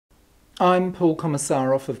I'm Paul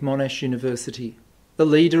Komesaroff of Monash University, the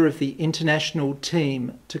leader of the international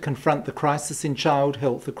team to confront the crisis in child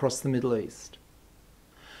health across the Middle East.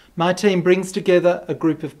 My team brings together a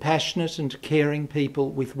group of passionate and caring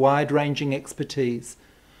people with wide-ranging expertise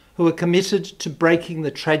who are committed to breaking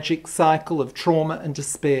the tragic cycle of trauma and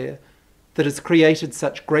despair that has created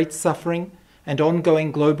such great suffering and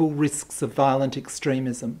ongoing global risks of violent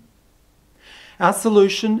extremism. Our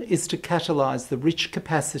solution is to catalyse the rich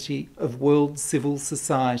capacity of world civil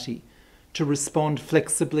society to respond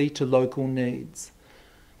flexibly to local needs.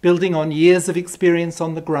 Building on years of experience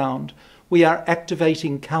on the ground, we are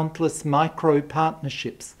activating countless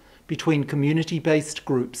micro-partnerships between community-based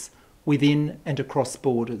groups within and across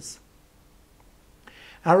borders.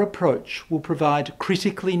 Our approach will provide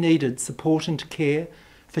critically needed support and care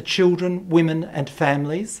for children, women and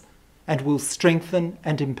families, and will strengthen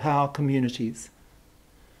and empower communities.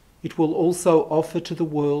 It will also offer to the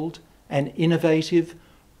world an innovative,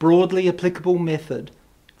 broadly applicable method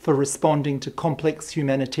for responding to complex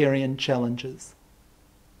humanitarian challenges.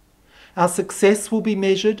 Our success will be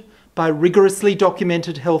measured by rigorously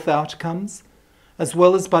documented health outcomes, as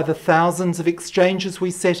well as by the thousands of exchanges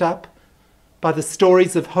we set up, by the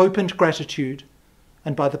stories of hope and gratitude,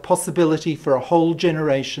 and by the possibility for a whole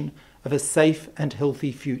generation of a safe and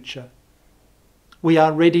healthy future. We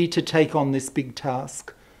are ready to take on this big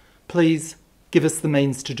task. Please give us the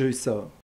means to do so.